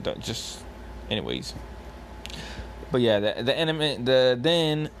 Never mind. Don't, just, anyways. But yeah, the enemy,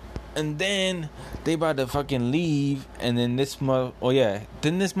 and then they about to fucking leave, and then this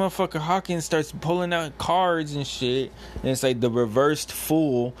motherfucker Hawkins starts pulling out cards and shit, and it's like the reversed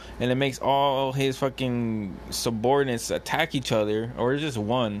fool, and it makes all his fucking subordinates attack each other, or just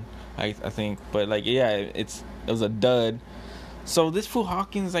one, I think, but like yeah, it was a dud. So this fool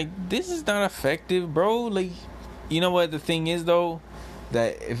Hawkins, like, this is not effective, bro. Like, you know what the thing is though,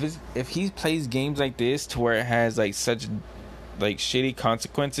 that if he plays games like this to where it has like such like shitty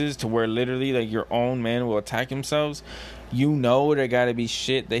consequences, to where literally like your own men will attack themselves, you know there gotta be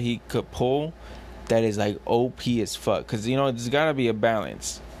shit that he could pull that is like OP as fuck, because you know there's gotta be a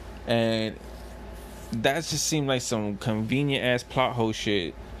balance, and that just seemed like some convenient ass plot hole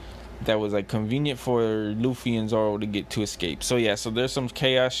shit that was like convenient for Luffy and Zoro to escape. So yeah, so there's some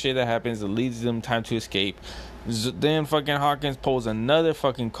chaos shit that happens that leads them time to escape. Then fucking Hawkins pulls another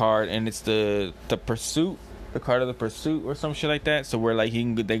fucking card, and it's the pursuit, the card of the pursuit or some shit like that. So where like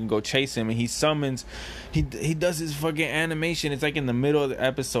they can go chase him, and he summons, he does his fucking animation. It's like in the middle of the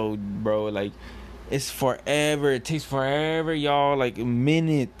episode, bro. Like it's forever. It takes forever, y'all. Like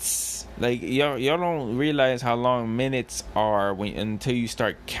minutes. Like y'all don't realize how long minutes are until you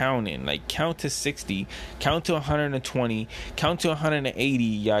start counting. Like count to 60, count to 120, count to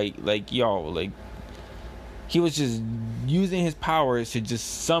 180. Like y'all, like. He was just using his powers to just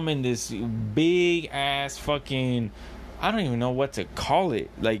summon this big ass fucking, I don't even know what to call it.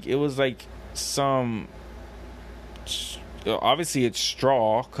 Like it was like some, obviously it's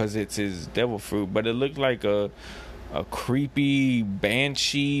straw because it's his devil fruit, but it looked like a creepy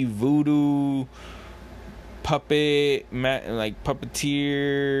banshee voodoo puppet, like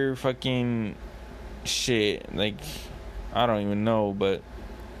puppeteer fucking shit. Like I don't even know, but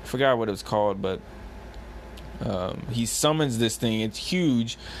I forgot what it was called, but. He summons this thing. It's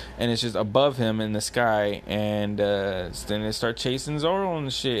huge, and it's just above him in the sky. And then they start chasing Zoro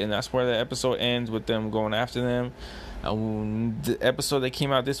and shit. And that's where the episode ends, with them going after them. The episode that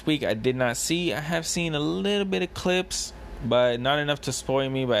came out this week, I did not see. I have seen a little bit of clips, but not enough to spoil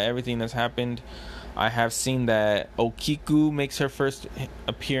me by everything that's happened. I have seen that Okiku makes her first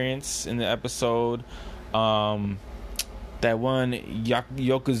appearance in the episode. That one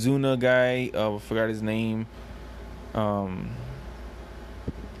Yokozuna guy, I forgot his name.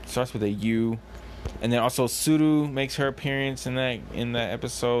 Starts with a U, and then also Suru makes her appearance in that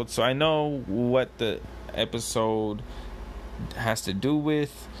episode. So I know what the episode has to do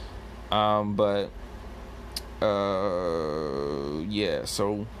with, but yeah.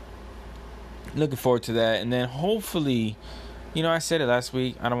 So looking forward to that. And then hopefully, I said it last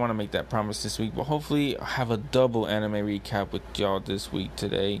week. I don't want to make that promise this week, but hopefully I'll have a double anime recap with y'all this week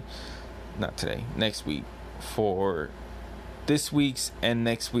next week, for this week's and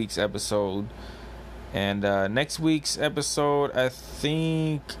next week's episode. And next week's episode, I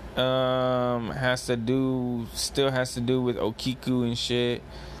think, has to do with Okiku and shit.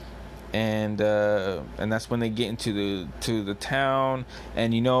 And that's when they get into the town,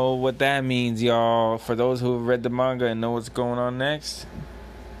 and you know what that means, y'all. For those who have read the manga and know what's going on next,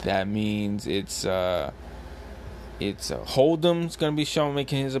 that means it's Hold'em's gonna be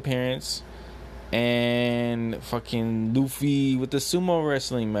making his appearance, and fucking Luffy with the sumo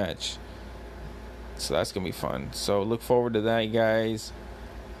wrestling match. So that's gonna be fun. So look forward to that, guys.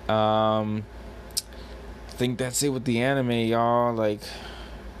 I think that's it with the anime, y'all. Like,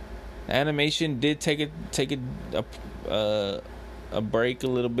 animation did take a break a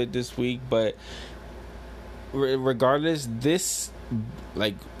little bit this week, but regardless, this,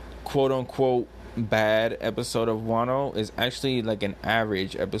 like, quote unquote bad episode of Wano is actually like an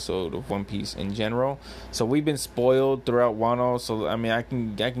average episode of One Piece in general. So we've been spoiled throughout Wano, so I mean I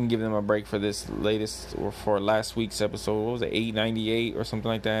can give them a break for this latest, or for last week's episode. What was it, 898 or something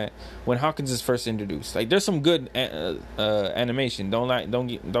like that, when Hawkins is first introduced. Like, there's some good animation,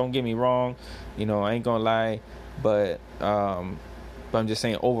 don't get me wrong, I ain't gonna lie, but I'm just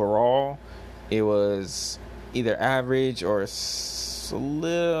saying, overall it was either average or a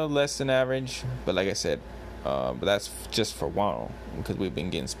little less than average. But like I said, but that's just for Wano, because we've been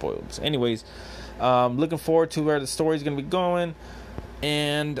getting spoiled. So anyways, looking forward to where the story's gonna be going,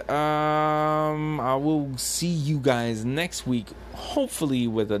 and I will see you guys next week, hopefully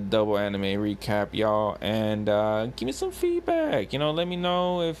with a double anime recap, y'all. And give me some feedback, let me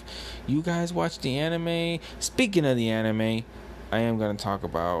know if you guys watch the anime. Speaking of the anime, I am gonna talk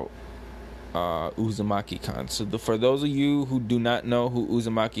about Uzumaki-kan. So for those of you who do not know who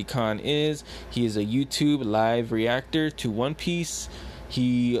Uzumaki-kan is, he is a YouTube live reactor to One Piece.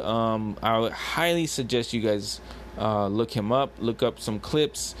 I would highly suggest you guys look him up, look up some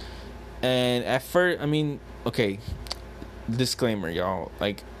clips. And at first, okay, disclaimer, y'all,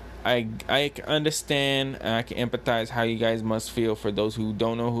 like, I understand and I can empathize how you guys must feel for those who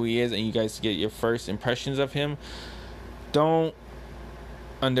don't know who he is, and you guys get your first impressions of him. Don't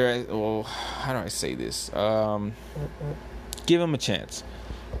how do I say this? Give him a chance.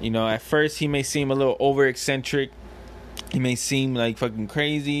 At first he may seem a little over eccentric. He may seem like fucking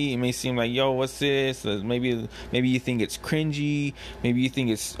crazy. He may seem like, yo, what's this? Maybe you think it's cringy. Maybe you think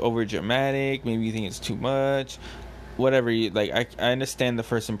it's over dramatic. Maybe you think it's too much. Whatever you like. I understand the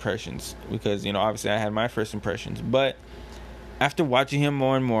first impressions, because obviously I had my first impressions, but after watching him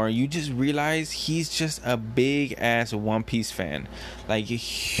more and more, you just realize he's just a big ass One Piece fan, like a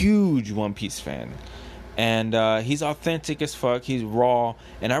huge One Piece fan. And he's authentic as fuck. He's raw,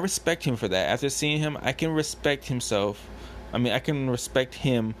 and I respect him for that. After seeing him, I can respect himself. I can respect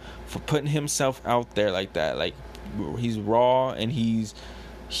him for putting himself out there like that. Like, he's raw, and he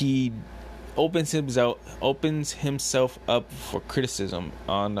opens himself up for criticism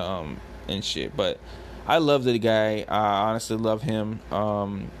on and shit. But I love the guy. I honestly love him.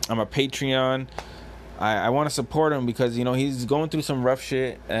 I'm a Patreon. I want to support him because he's going through some rough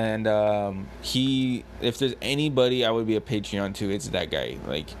shit, and if there's anybody I would be a Patreon to, it's that guy.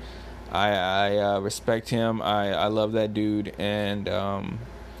 Like, I respect him. I love that dude, and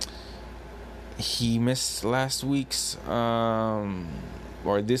he missed last week's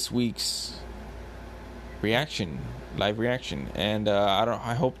or this week's live reaction, and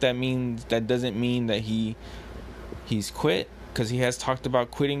I hope that doesn't mean that he's quit, because he has talked about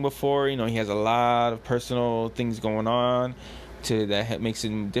quitting before. He has a lot of personal things going on that makes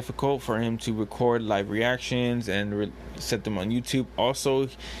it difficult for him to record live reactions and set them on YouTube. Also,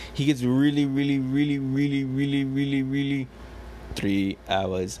 he gets really, really, really, really, really, really, really 3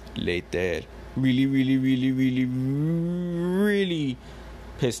 hours later, really, really, really, really, really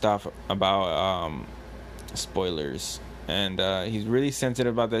pissed off about spoilers, and he's really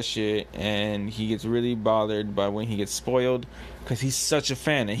sensitive about that shit, and he gets really bothered by when he gets spoiled, because he's such a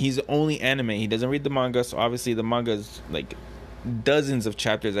fan, and he's only anime. He doesn't read the manga, so obviously the manga is like dozens of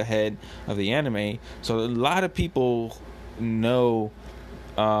chapters ahead of the anime, so a lot of people know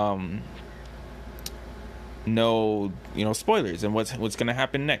spoilers and what's gonna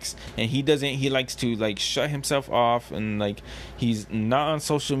happen next. And he likes to like shut himself off, and like he's not on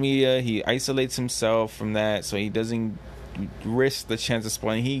social media. He isolates himself from that, so he doesn't risk the chance of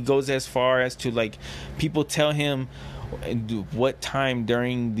spoiling. He goes as far as to, like, people tell him what time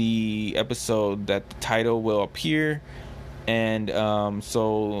during the episode that the title will appear, And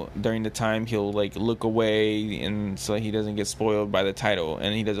so during the time he'll like look away, and so he doesn't get spoiled by the title,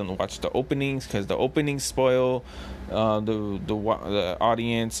 and he doesn't watch the openings because the openings spoil the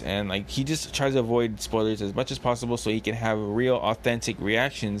audience, and like he just tries to avoid spoilers as much as possible so he can have real authentic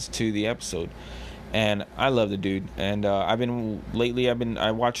reactions to the episode. And I love the dude. And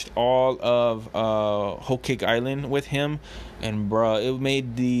I watched all of Whole Cake Island with him, and bruh, it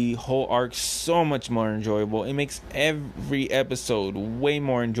made the whole arc so much more enjoyable. It makes every episode way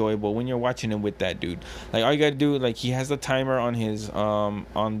more enjoyable when you're watching it with that dude. Like, all you gotta do, like, he has the timer on his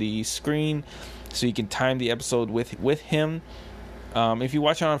on the screen, so you can time the episode with him. If you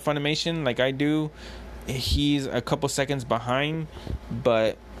watch it on Funimation like I do, he's a couple seconds behind,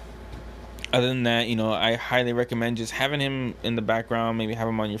 but other than that, I highly recommend just having him in the background. Maybe have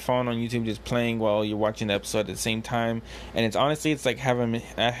him on your phone on YouTube, just playing while you're watching the episode at the same time. And it's like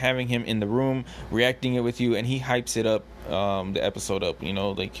having him in the room, reacting it with you, and he hypes it up, the episode up.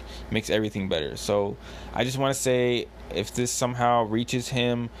 Like, makes everything better. So I just want to say, if this somehow reaches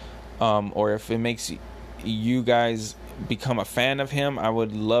him, or if it makes you guys become a fan of him, I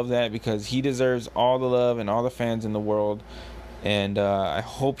would love that, because he deserves all the love and all the fans in the world. And I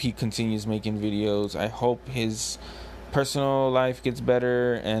hope he continues making videos. I hope his personal life gets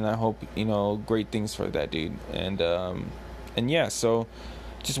better, and I hope great things for that dude. And yeah, so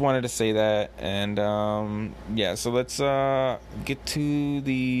just wanted to say that. And yeah, so let's get to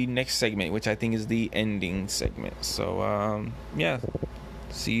the next segment, which I think is the ending segment. So yeah,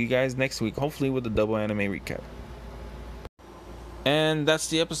 see you guys next week, hopefully with a double anime recap. And that's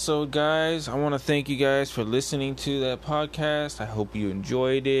the episode, guys. I want to thank you guys for listening to that podcast. I hope you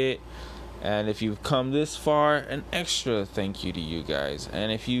enjoyed it. And if you've come this far, an extra thank you to you guys.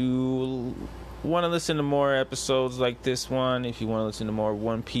 And if you want to listen to more episodes like this one, if you want to listen to more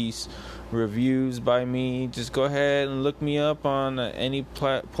One Piece reviews by me, just go ahead and look me up on any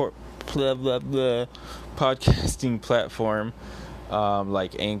podcasting platform.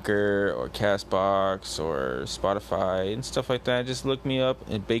 Like Anchor or Castbox or Spotify and stuff like that. Just look me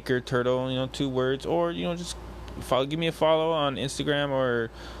up at Baker Turtle, 2 words, or just give me a follow on Instagram or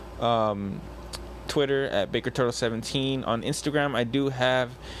Twitter at Baker Turtle 17. On Instagram, I do have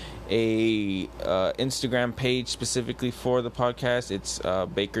a Instagram page specifically for the podcast. It's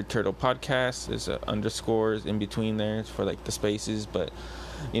Baker Turtle Podcast. There's underscores in between there for like the spaces, but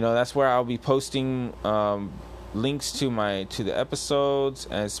that's where I'll be posting links to the episodes,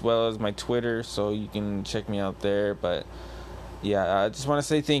 as well as my Twitter, so you can check me out there. But yeah, I just want to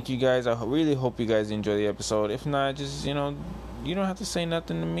say thank you guys. I really hope you guys enjoy the episode. If not, just you don't have to say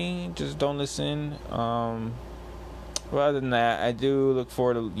nothing to me, just don't listen. But other than that, I do look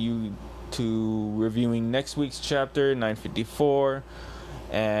forward to reviewing next week's chapter 954,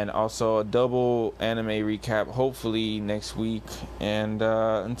 and also a double anime recap hopefully next week. And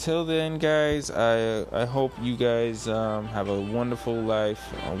until then, guys, I hope you guys have a wonderful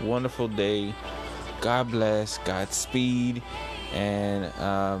life, a wonderful day. God bless, Godspeed, and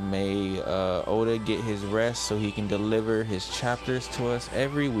may Oda get his rest so he can deliver his chapters to us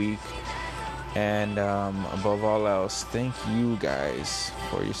every week. And above all else, thank you guys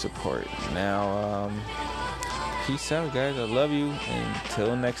for your support. Now peace out, guys. I love you.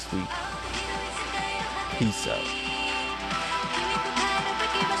 Until next week. Peace out.